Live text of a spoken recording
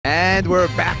And we're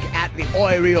back at the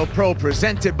Oi Rio Pro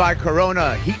presented by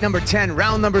Corona. Heat number 10,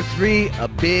 round number 3, a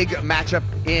big matchup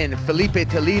in Filipe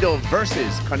Toledo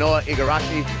versus Kanoa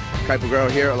Igarashi. Kaipo Guerrero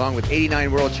here along with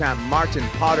 89 world champ Martin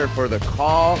Potter for the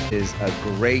call. Is a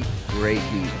great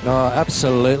heat. Oh,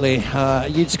 absolutely.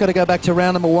 You just got to go back to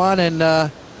round number 1 and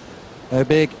a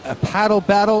big paddle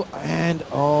battle, and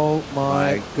oh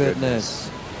my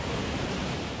goodness.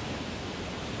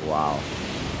 Wow.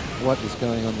 What is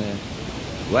going on there?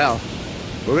 Well,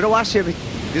 we're going to watch him.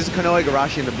 This is Kanoa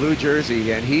Igarashi in the blue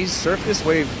jersey, and he's surfed this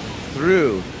wave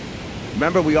through.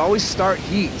 Remember, we always start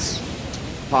heats,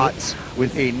 Pots,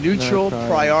 with a neutral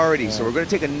priority. So we're going to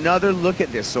take another look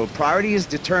at this. So priority is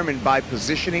determined by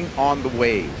positioning on the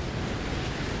wave.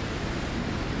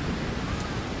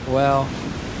 Well,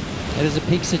 it is a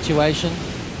peak situation.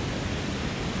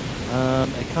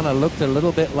 It kind of looked a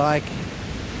little bit like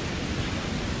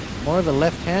more of a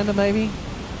left-hander, maybe.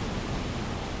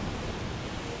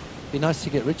 Be nice to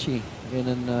get Richie in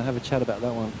and have a chat about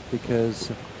that one, because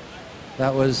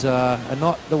that was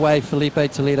not the way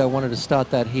Filipe Toledo wanted to start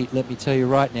that heat, let me tell you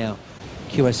right now.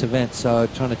 QS event, so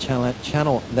trying to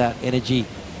channel that energy.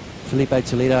 Filipe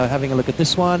Toledo having a look at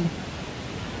this one.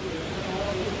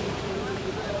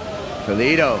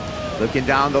 Toledo looking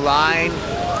down the line.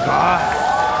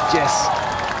 God, just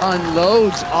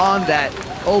unloads on that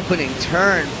opening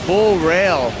turn, full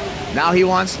rail. Now he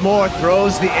wants more,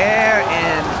 throws the air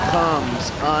and comes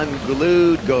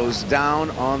unglued, goes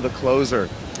down on the closer.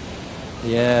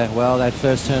 Yeah, well, that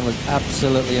first turn was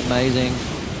absolutely amazing.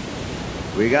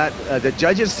 We got the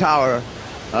judges tower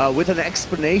with an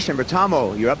explanation.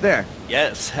 Bertamo, you're up there.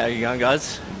 Yes, how you going,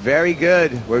 guys? Very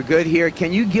good. We're good here.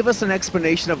 Can you give us an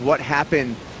explanation of what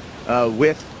happened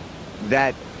with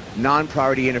that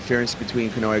non-priority interference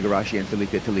between Kanoa Igarashi and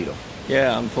Filipe Toledo?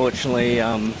 Yeah, unfortunately,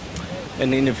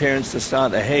 an interference to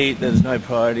start the heat. There's no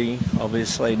priority,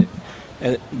 obviously,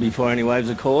 before any waves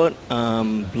are caught.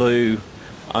 Blue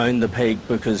owned the peak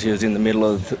because he was in the middle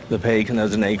of the peak and there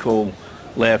was an equal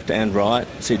left and right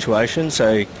situation.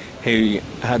 So he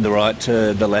had the right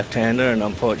to the left-hander, and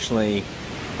unfortunately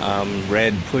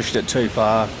red pushed it too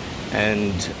far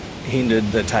and hindered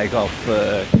the takeoff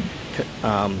for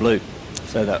blue.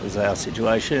 So that was our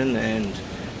situation, and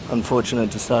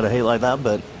unfortunate to start a heat like that,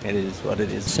 but it is what it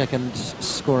is. Second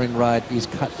scoring ride is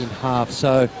cut in half,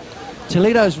 so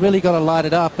Toledo's really got to light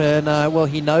it up, and well,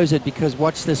 he knows it, because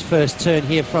watch this first turn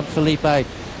here from Filipe.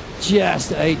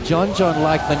 Just a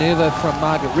John-like maneuver from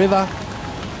Margaret River.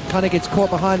 Kind of gets caught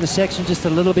behind the section just a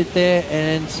little bit there,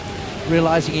 and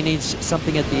realizing he needs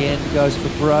something at the end, goes for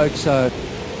broke. So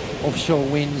offshore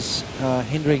winds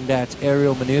hindering that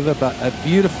aerial maneuver, but a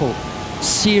beautiful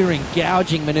searing,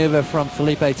 gouging maneuver from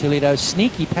Filipe Toledo.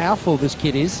 Sneaky powerful this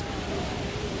kid is,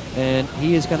 and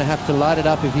he is going to have to light it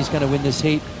up if he's going to win this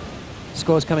heat.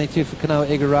 Scores coming through for Kanoa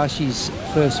Igarashi's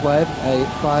first wave, a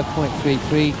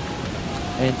 5.33,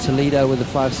 and Toledo with a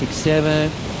 5.67.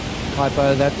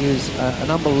 Kaipo, that is an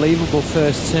unbelievable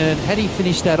first turn. Had he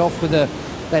finished that off with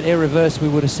that air reverse, we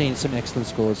would have seen some excellent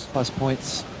scores. Plus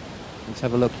points. Let's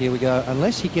have a look. Here we go.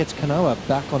 Unless he gets Kanoa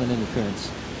back on an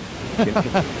interference.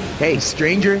 Hey,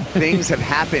 stranger things have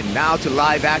happened. Now to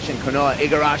live action, Kanoa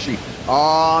Igarashi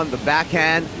on the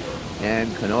backhand,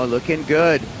 and Kanoa looking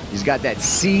good. He's got that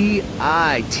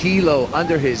CI T-low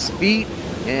under his feet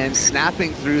and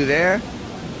snapping through there.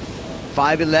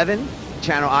 5'11",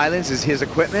 Channel Islands is his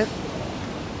equipment.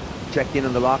 Checked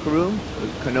in the locker room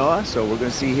with Kanoa, so we're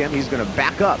going to see him. He's going to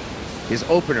back up his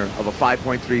opener of a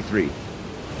 5.33.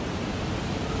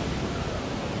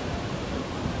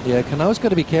 Yeah, Kanoa's got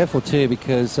to be careful too,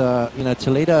 because you know,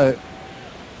 Toledo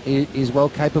is well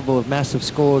capable of massive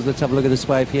scores. Let's have a look at this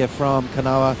wave here from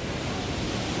Kanoa.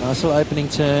 Nice little opening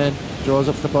turn, draws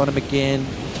off the bottom again,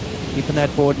 keeping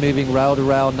that board moving rail to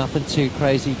rail, nothing too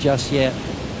crazy just yet.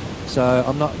 So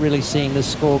I'm not really seeing this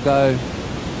score go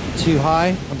too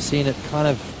high. I'm seeing it kind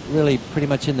of really pretty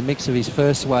much in the mix of his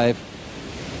first wave,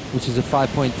 which is a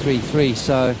 5.33.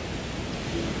 So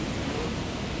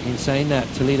in saying that,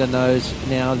 Toledo knows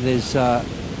now there's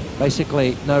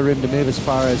basically no room to move as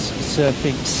far as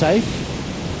surfing safe.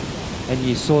 And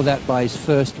you saw that by his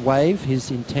first wave.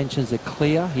 His intentions are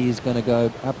clear. He is going to go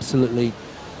absolutely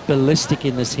ballistic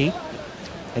in this heat,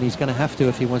 and he's going to have to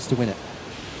if he wants to win it.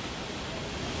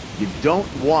 You don't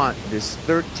want this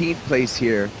 13th place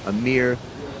here, a mere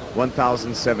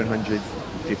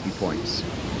 1,750 points.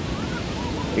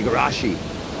 Igarashi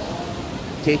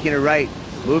taking it right,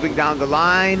 moving down the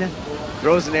line,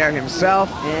 throws an air himself,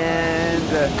 and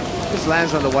just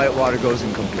lands on the white water, goes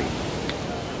incomplete.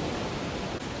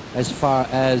 As far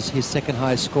as his second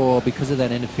highest score, because of that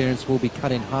interference, will be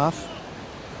cut in half.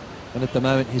 And at the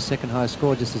moment, his second highest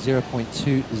score, just a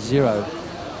 0.20.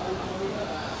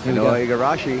 Kanoa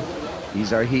Igarashi,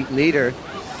 he's our heat leader.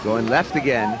 Going left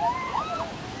again.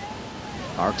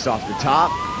 Arcs off the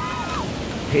top.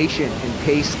 Patient and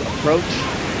paced approach.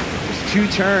 Just 2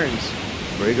 turns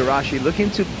for Igarashi, looking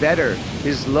to better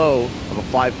his low of a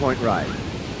 5-point ride.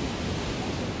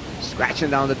 Scratching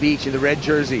down the beach in the red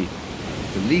jersey.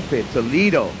 Filipe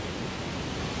Toledo.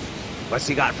 What's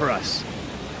he got for us?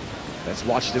 Let's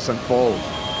watch this unfold.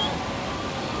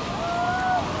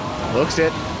 Hooks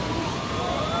it.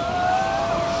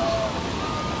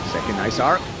 Second nice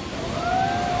arc.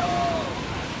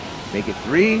 Make it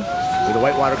 3 with a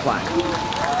whitewater climb.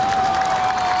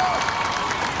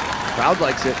 Crowd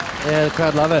likes it. Yeah, the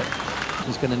crowd love it.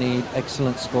 He's going to need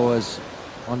excellent scores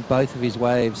on both of his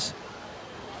waves.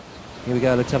 Here we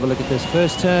go, let's have a look at this.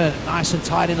 First turn, nice and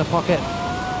tight in the pocket.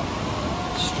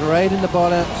 Straight in the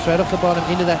bottom, straight off the bottom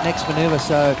into that next maneuver.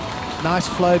 So nice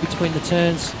flow between the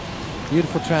turns.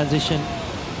 Beautiful transition.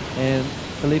 And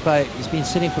Filipe has been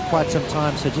sitting for quite some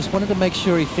time, so just wanted to make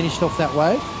sure he finished off that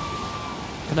wave.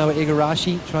 Kanoa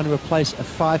Igarashi trying to replace a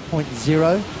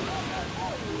 5.0.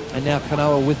 And now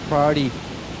Kanoa with priority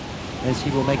as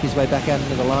he will make his way back out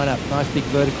into the lineup. Nice big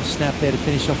vertical snap there to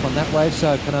finish off on that wave.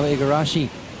 So Kanoa Igarashi.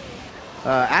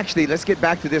 Actually, let's get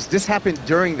back to this. This happened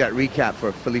during that recap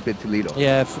for Filipe Toledo.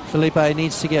 Yeah, Filipe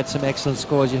needs to get some excellent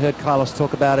scores. You heard Carlos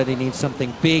talk about it. He needs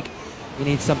something big. He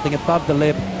needs something above the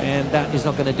lip, and that is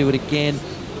not going to do it again.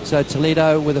 So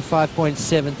Toledo with a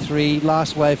 5.73.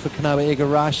 Last wave for Kanoa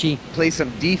Igarashi. Play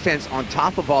some defense on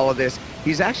top of all of this.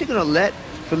 He's actually going to let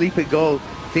Filipe go,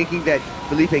 thinking that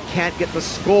Filipe can't get the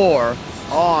score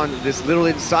on this little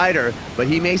insider, but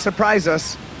he may surprise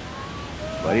us,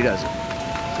 but he doesn't.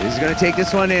 So he's going to take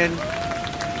this one in,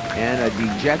 and a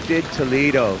dejected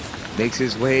Toledo makes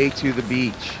his way to the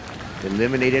beach,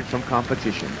 eliminated from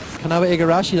competition. Kanoa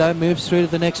Igarashi, though, moves through to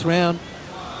the next round,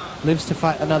 lives to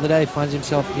fight another day, finds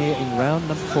himself here in round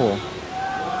number 4.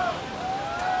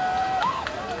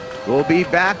 We'll be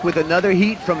back with another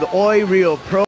heat from the Oi Real Pro.